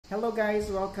Hello guys,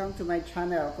 welcome to my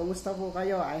channel. Kumusta po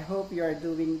kayo? I hope you are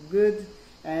doing good.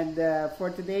 And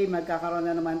for today, magkakaroon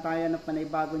na naman tayo ng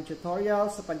panibagong tutorial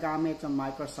sa paggamit ng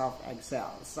Microsoft Excel.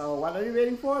 So what are you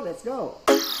waiting for? Let's go!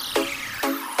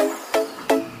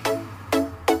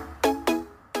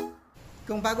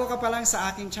 Kung bago ka pa lang sa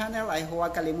aking channel, ay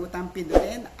huwag kalimutang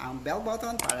pindutin ang bell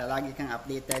button para lagi kang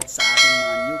updated sa ating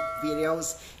mga new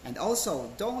videos. And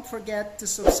also, don't forget to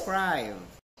subscribe.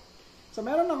 So,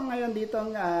 meron ako ngayon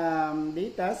ditong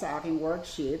data sa aking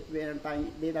worksheet. Meron tayong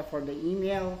data for the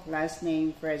email, last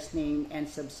name, first name, and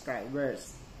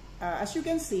subscribers. As you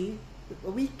can see,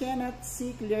 we cannot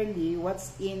see clearly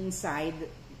what's inside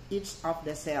each of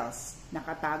the cells.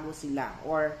 Nakatago sila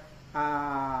or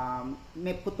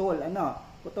may putol.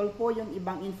 Putol po yung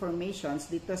ibang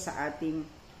informations dito sa ating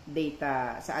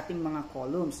data, sa ating mga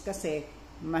columns. Kasi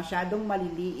masyadong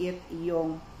maliliit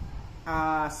yung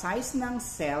size ng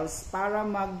cells para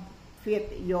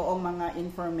mag-fit yung mga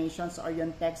informations or yung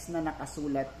text na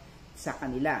nakasulat sa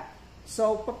kanila.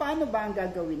 So, paano ba ang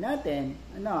gagawin natin?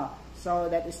 So,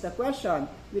 that is the question.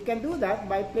 We can do that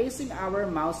by placing our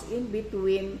mouse in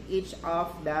between each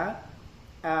of the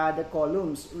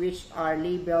columns which are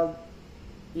labeled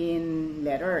in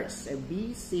letters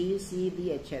B, C, C,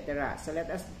 D, etc. So,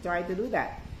 let us try to do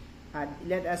that.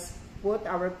 Let us put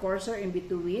our cursor in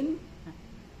between.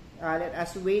 Let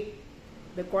us wait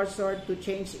the cursor to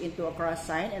change into a cross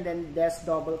sign and then just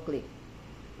double click.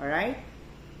 Alright?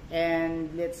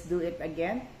 And let's do it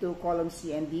again to column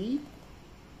C and D.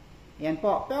 Yan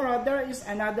po. Pero there is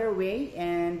another way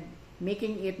and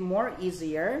making it more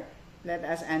easier. Let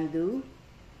us undo.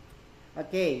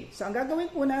 Okay. So ang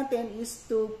gagawin po natin is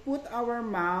to put our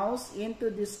mouse into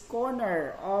this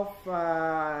corner of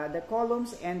the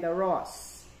columns and the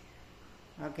rows.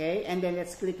 Okay? And then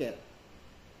let's click it.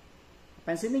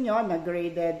 Pansin niyo,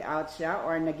 nag-graded out siya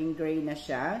or naging gray na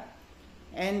siya.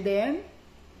 And then,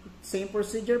 same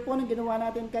procedure po na ginawa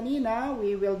natin kanina,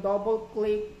 we will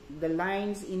double-click the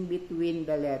lines in between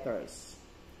the letters.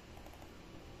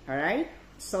 Alright?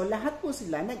 So, lahat po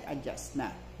sila nag-adjust na.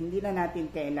 Hindi na natin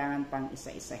kailangan pang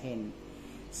isa-isahin.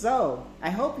 So, I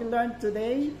hope you learned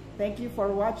today. Thank you for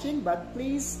watching, but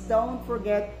please don't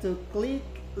forget to click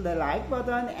the like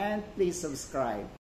button and please subscribe.